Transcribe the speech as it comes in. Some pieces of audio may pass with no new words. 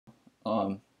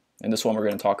In this one, we're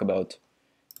going to talk about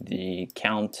the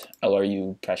count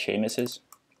LRU cache misses.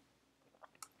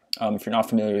 If you're not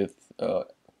familiar with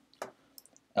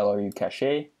LRU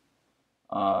cache,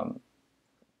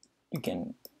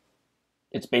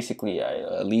 it's basically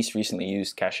a least recently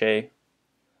used cache.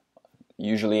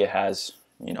 Usually it has,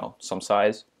 some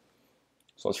size.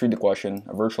 So let's read the question.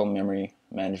 A virtual memory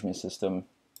management system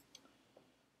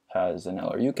has an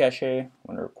LRU cache.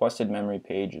 When a requested memory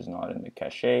page is not in the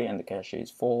cache and the cache is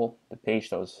full, the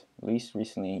page that was least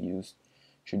recently used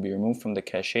should be removed from the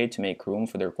cache to make room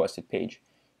for the requested page.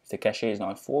 If the cache is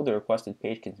not full, the requested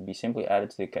page can be simply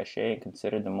added to the cache and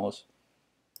considered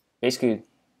basically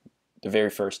the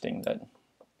very first thing that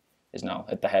is now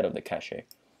at the head of the cache.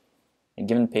 A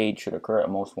given page should occur at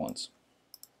most once.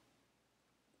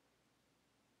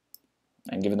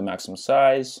 And given the maximum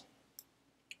size,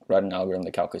 write an algorithm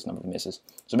that calculates the number of misses.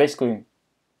 So basically,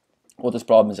 what this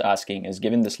problem is asking is,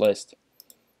 given this list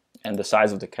and the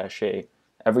size of the cache,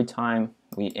 every time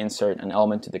we insert an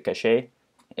element to the cache,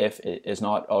 if it is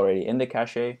not already in the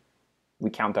cache, we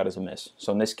count that as a miss.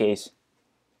 So in this case,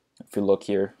 if you look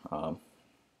here,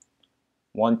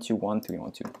 1, 2, 1, 3,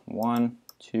 1, 2, 1,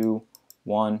 2,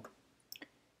 1,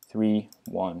 3,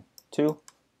 1, 2.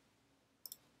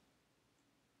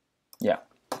 Yeah.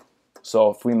 So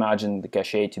if we imagine the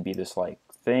cache to be this like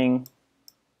thing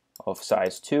of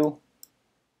size 2,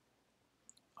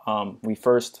 we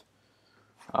first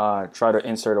try to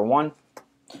insert a 1.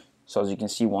 So as you can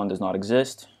see, 1 does not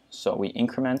exist. So we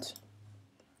increment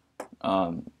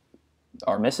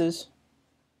our misses,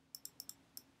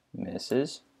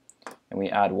 and we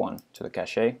add 1 to the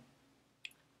cache.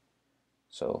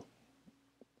 So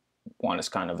 1 is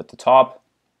kind of at the top,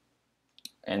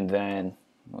 and then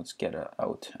let's get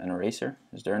out an eraser.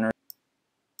 Is there an eraser?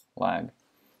 Lag.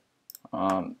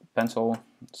 Pencil.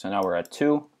 So now we're at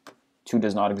 2. 2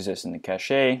 does not exist in the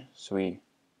cache, so we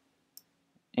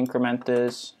increment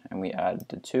this and we add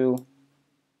the 2.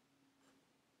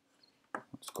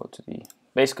 Let's go to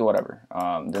basically whatever.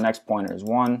 The next pointer is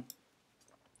 1.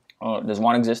 Does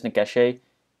 1 exist in the cache?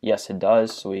 Yes, it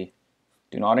does. So we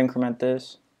do not increment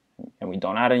this and we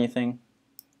don't add anything.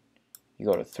 You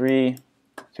go to 3.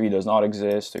 3 does not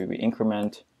exist, so we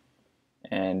increment.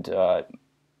 And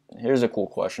here's a cool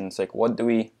question. It's like, what do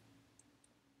we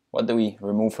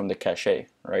remove from the cache,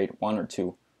 right? 1 or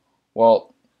 2?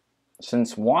 Well,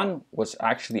 since 1 was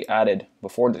actually added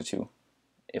before the 2,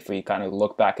 if we kind of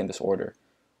look back in this order,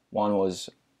 1 was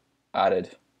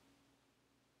added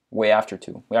way after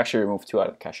 2. We actually removed 2 out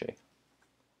of the cache.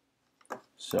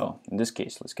 So in this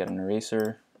case, let's get an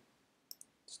eraser.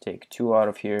 Let's take 2 out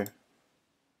of here.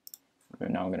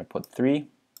 Now I'm going to put 3.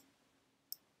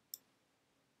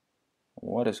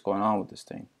 What is going on with this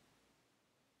thing?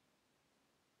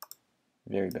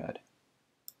 Very bad.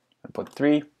 I'm going to put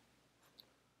 3.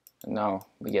 And now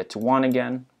we get to 1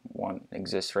 again. 1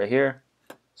 exists right here,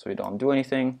 so we don't do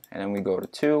anything. And then we go to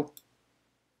 2.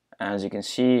 And as you can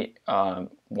see, 1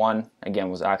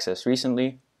 again was accessed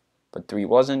recently, but 3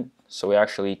 wasn't. So we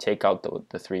actually take out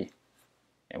the 3.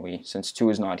 And since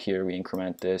 2 is not here, we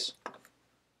increment this.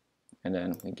 And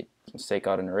then let's take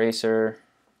out an eraser,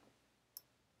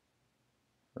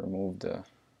 remove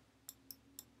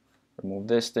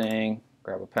this thing,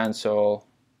 grab a pencil,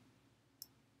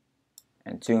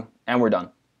 and 2, and we're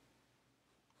done.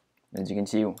 As you can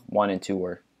see, 1 and 2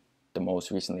 were the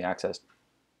most recently accessed,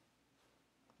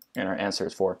 and our answer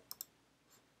is 4.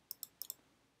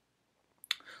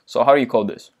 So how do you code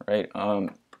this, right?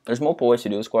 There's multiple ways to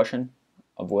do this question,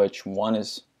 of which one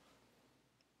is,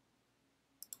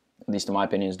 at least in my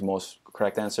opinion, is the most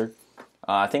correct answer.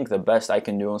 I think the best I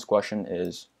can do on this question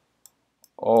is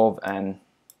O of n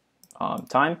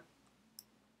time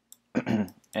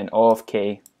and O of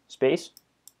k space,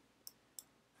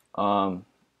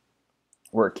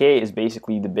 where k is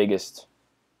basically the biggest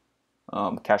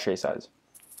cache size.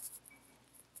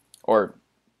 Or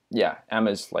yeah, m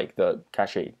is like the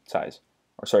cache size.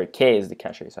 Or sorry, k is the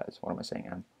cache size. What am I saying,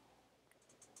 m?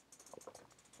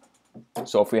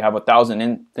 So if we have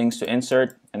 1,000 things to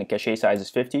insert and the cache size is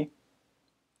 50,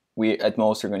 we at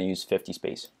most are going to use 50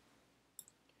 space.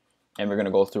 And we're going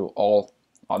to go through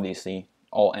obviously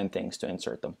all n things to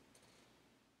insert them.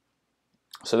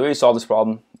 So the way to solve this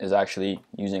problem is actually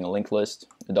using a linked list,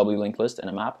 a doubly linked list, and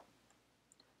a map.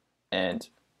 And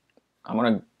I'm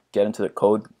going to get into the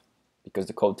code because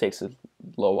the code takes a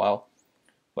little while,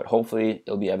 but hopefully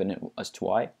it'll be evident as to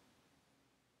why.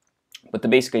 But the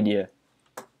basic idea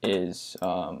is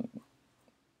you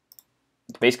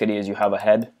have a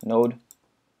head node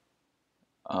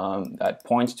that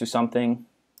points to something,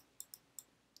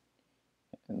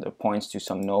 and that points to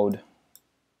some node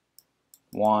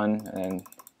 1, and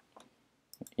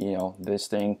this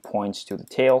thing points to the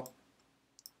tail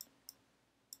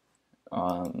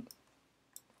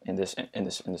in this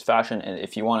fashion. And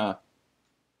if you want to,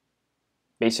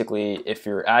 basically, if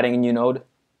you're adding a new node,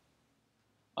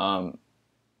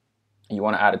 you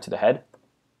want to add it to the head.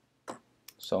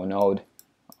 So node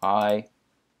I,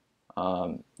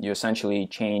 you essentially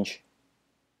change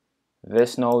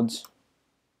this node's,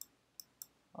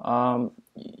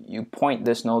 you point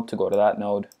this node to go to that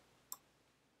node,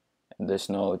 and this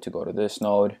node to go to this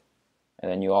node,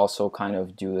 and then you also kind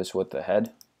of do this with the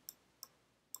head,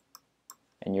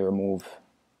 and you remove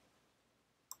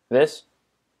this,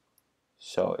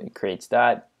 so it creates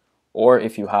that. Or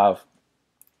if you have,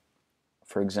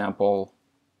 for example,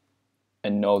 a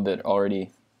node that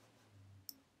already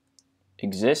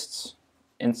exists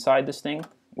inside this thing,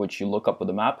 which you look up with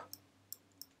the map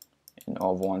in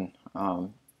all of one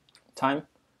time.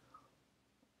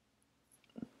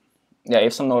 Yeah,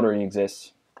 if some node already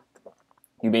exists,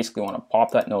 you basically want to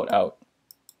pop that node out,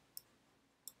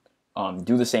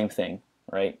 do the same thing,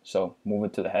 right? So move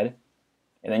it to the head,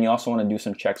 and then you also want to do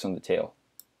some checks on the tail.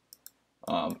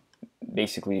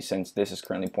 Basically, since this is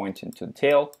currently pointing to the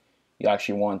tail, you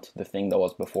actually want the thing that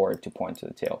was before it to point to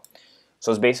the tail.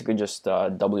 So it's basically just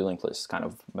doubly linked list kind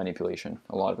of manipulation.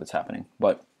 A lot of it's happening,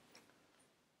 but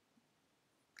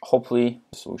hopefully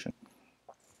the solution.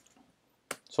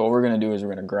 So what we're going to do is we're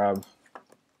going to grab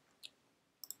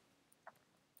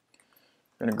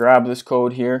this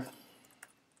code here.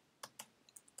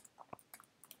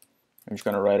 I'm just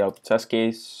going to write out the test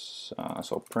case.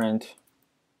 So print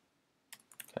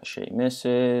cache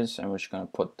misses, and we're just going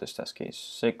to put this test case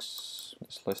 6,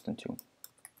 this list in 2.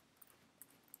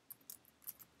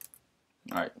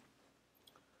 All right.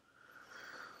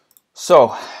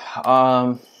 So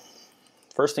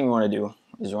first thing we want to do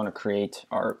is we want to create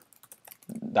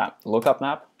that lookup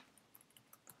map.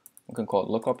 We can call it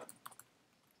lookup.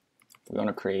 We want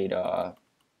to create the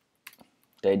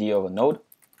idea of a node.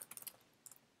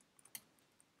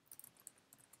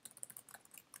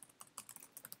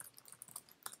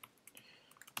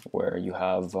 Where you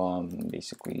have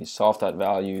basically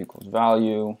self.value equals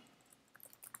value.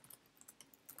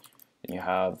 Then you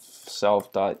have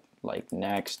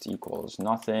self.next equals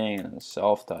nothing, and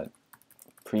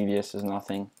self.previous is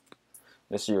nothing.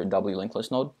 This is your doubly linked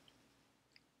list node.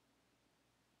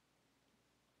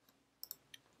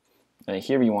 And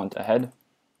here you want a head,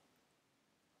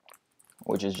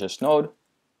 which is just node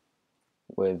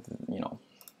with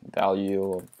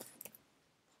value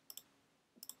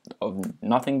of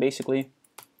nothing basically,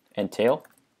 and tail.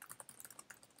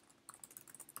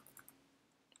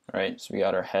 All right, so we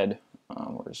got our head.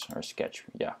 Where's our sketch?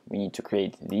 Yeah, we need to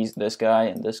create this guy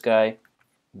and this guy.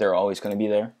 They're always going to be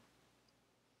there.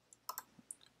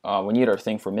 We need our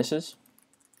thing for misses.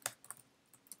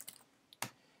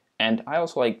 And I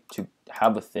also like to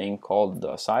have a thing called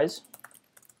the size,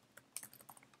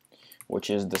 which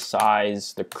is the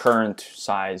size, the current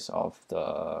size of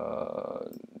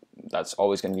that's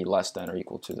always going to be less than or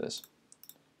equal to this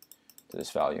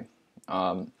value.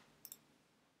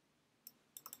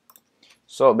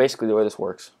 So basically the way this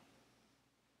works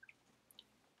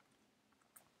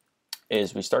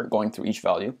is we start going through each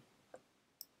value.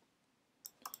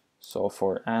 So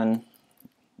for n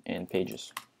in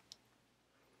pages.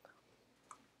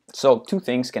 So two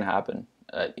things can happen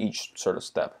at each sort of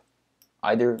step.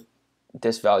 Either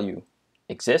this value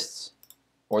exists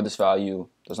or this value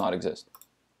does not exist.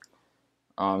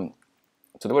 So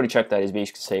the way to check that is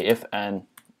basically say if n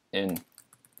in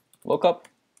lookup,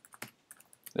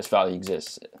 this value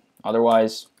exists.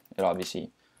 Otherwise, it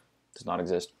obviously does not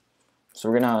exist. So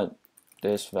we're gonna,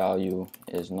 this value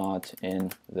is not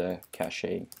in the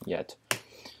cache yet.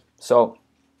 So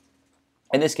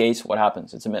in this case, what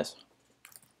happens? It's a miss.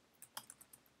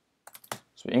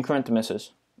 So we increment the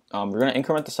misses. We're going to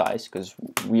increment the size because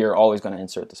we are always going to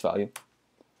insert this value.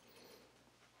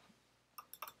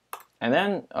 And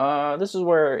then this is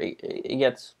where it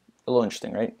gets a little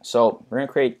interesting, right? So we're going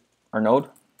to create our node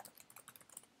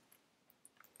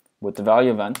with the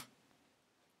value of n.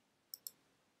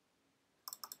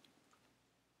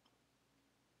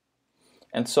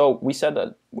 And so we said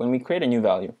that when we create a new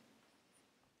value,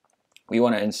 we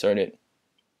want to insert it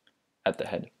at the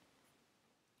head.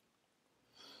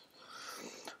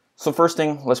 So first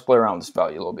thing, let's play around with this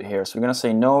value a little bit here. So we're going to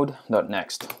say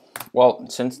node.next. Well,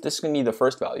 since this is going to be the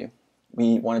first value,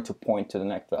 we want it to point to the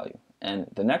next value. And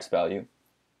the next value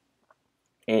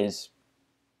is,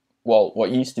 well, what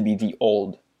used to be the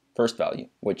old first value,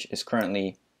 which is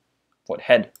currently what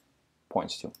head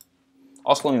points to.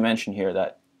 Also, let me mention here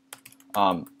that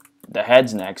the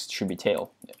head's next should be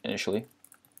tail initially.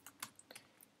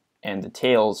 and the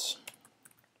tail's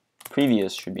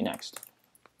previous should be next.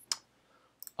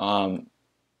 Or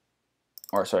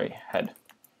sorry, head.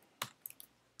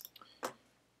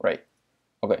 Right.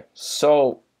 Okay,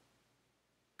 so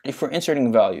if we're inserting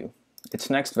a value, its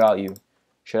next value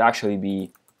should actually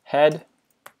be head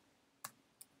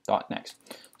dot next.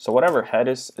 So whatever head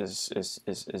is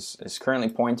currently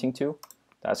pointing to,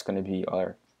 that's going to be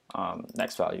our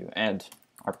next value, and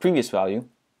our previous value,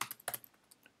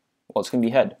 well, it's going to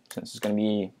be head, since it's going to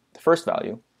be the first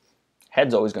value.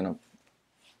 Head's always going to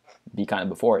be kind of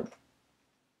before it,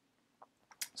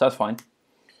 so that's fine.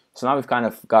 So now we've kind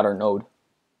of got our node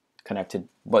connected,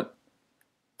 but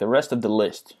the rest of the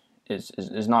list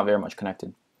is not very much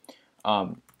connected.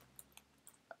 The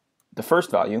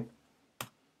first value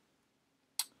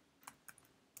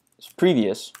is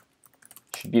previous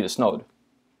should be this node,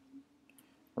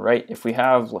 right? If we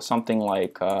have something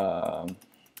like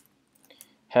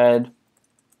head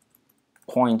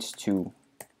points to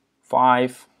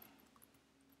 5,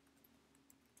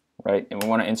 right, and we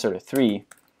want to insert a 3,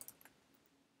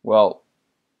 well,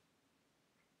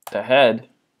 the head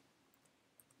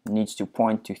needs to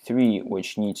point to 3,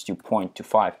 which needs to point to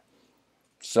 5.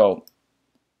 So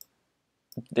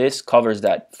this covers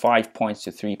that 5 points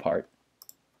to 3 part.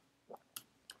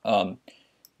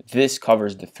 This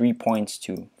covers the 3 points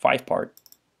to 5 part.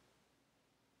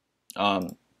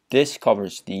 This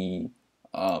covers the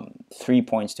 3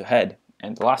 points to head.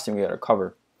 And the last thing we gotta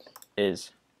cover is,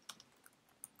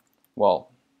 well,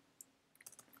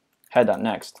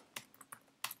 head.next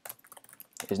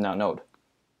is now node,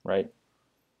 right?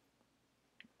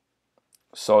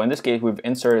 So in this case, we've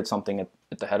inserted something at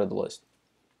the head of the list.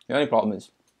 The only problem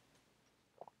is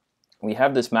we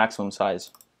have this maximum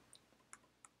size.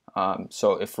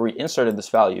 So if we inserted this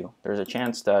value, there's a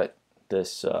chance that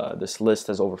this list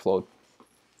has overflowed.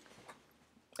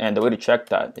 And the way to check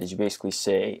that is you basically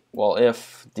say, well,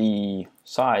 if the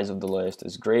size of the list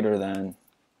is greater than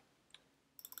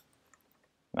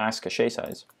max cache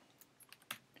size,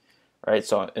 right?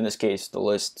 So in this case, the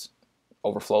list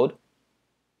overflowed.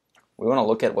 We want to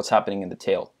look at what's happening in the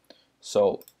tail.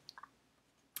 So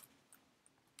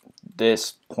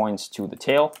this points to the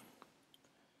tail,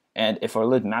 and if our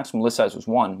maximum list size was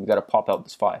 1, we got to pop out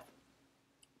this 5.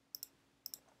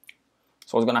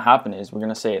 So what's going to happen is we're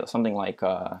going to say something like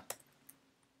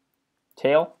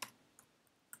tail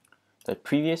that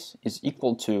previous is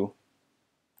equal to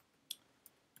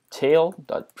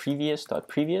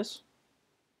tail.previous.previous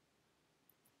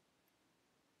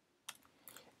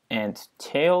and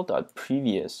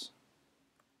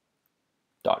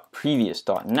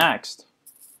tail.previous.previous.next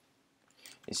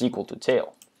is equal to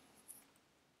tail.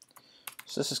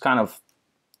 So this is kind of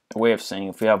a way of saying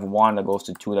if we have 1 that goes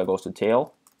to 2 that goes to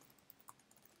tail,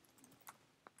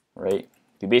 right?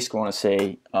 You basically want to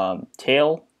say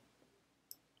tail,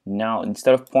 now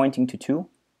instead of pointing to 2,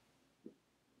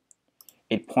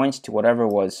 it points to whatever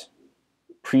was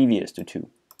previous to 2.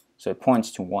 So it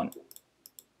points to 1.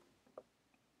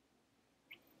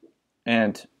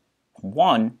 And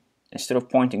 1, instead of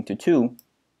pointing to 2,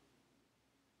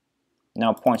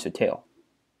 now points to tail.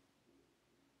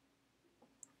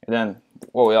 And then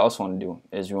what we also want to do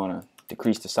is we want to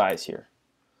decrease the size here,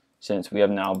 since we have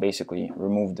now basically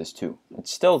removed this 2.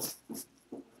 It's still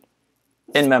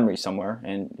in memory somewhere,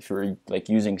 and if you're like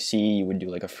using C, you would do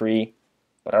like a free,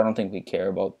 but I don't think we care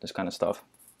about this kind of stuff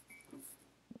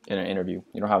in an interview.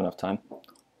 You don't have enough time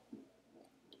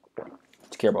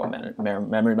to care about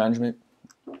memory management.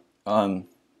 So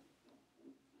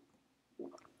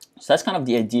that's kind of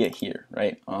the idea here,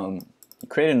 right? You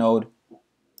create a node,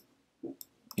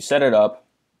 you set it up,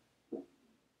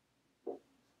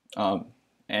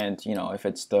 and you know, if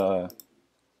the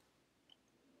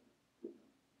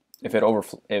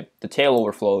tail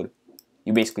overflowed,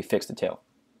 you basically fix the tail.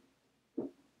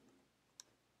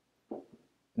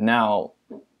 Now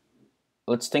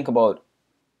let's think about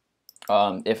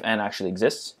if n actually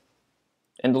exists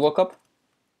in the lookup.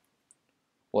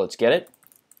 Well, let's get it.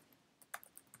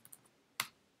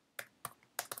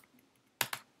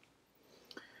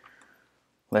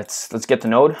 Let's get the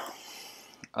node.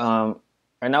 Right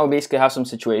now we basically have some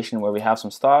situation where we have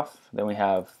some stuff, then we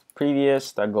have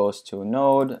previous that goes to a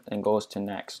node and goes to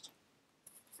next.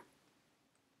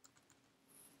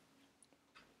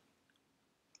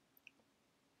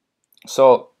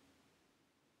 So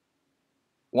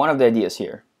one of the ideas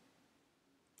here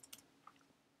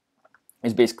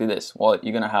is basically this. Well,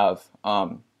 you're gonna have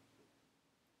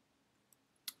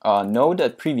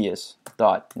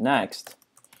node.previous.next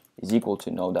is equal to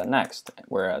node.next,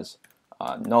 whereas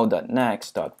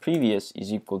node.next.previous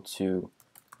is equal to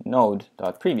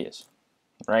node.previous.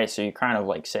 right? So you're kind of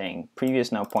like saying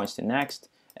previous now points to next,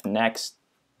 and next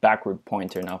backward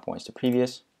pointer now points to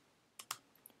previous.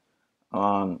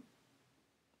 And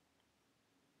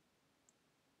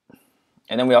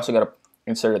then we also got to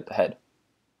insert at the head.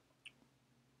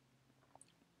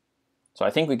 So I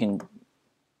think we can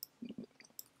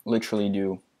literally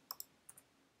do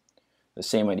the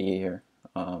same idea here,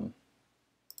 and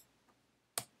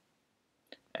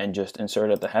just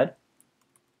insert at the head,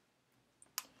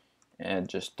 and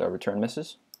just return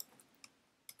misses.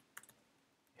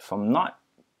 If I'm not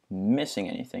missing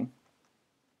anything,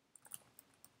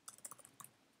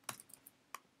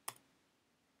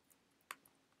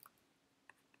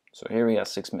 so here we got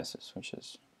 6 misses, which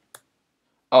is,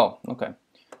 oh, okay.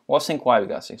 Well, let's think why we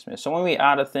got 6 misses. So when we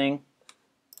add a thing,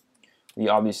 we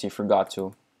obviously forgot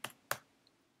to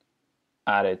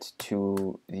add it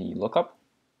to the lookup.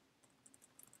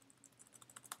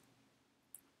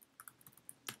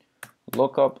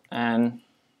 Lookup n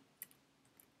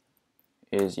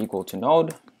is equal to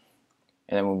node,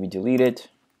 and then when we delete it,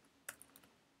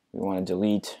 we want to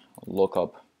delete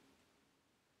lookup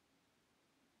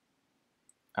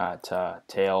at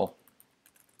tail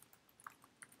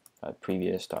at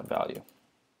previous dot value.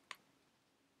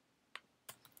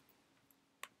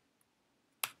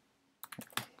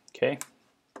 Okay.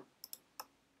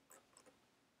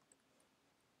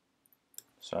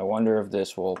 So I wonder if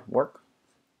this will work.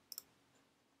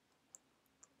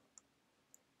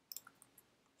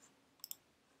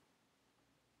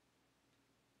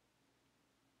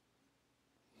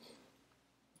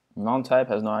 Non-type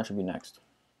has no attribute next.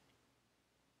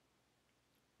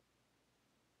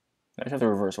 I just have to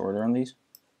reverse order on these.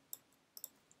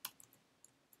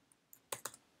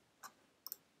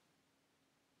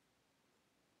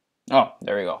 Oh,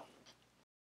 there we go.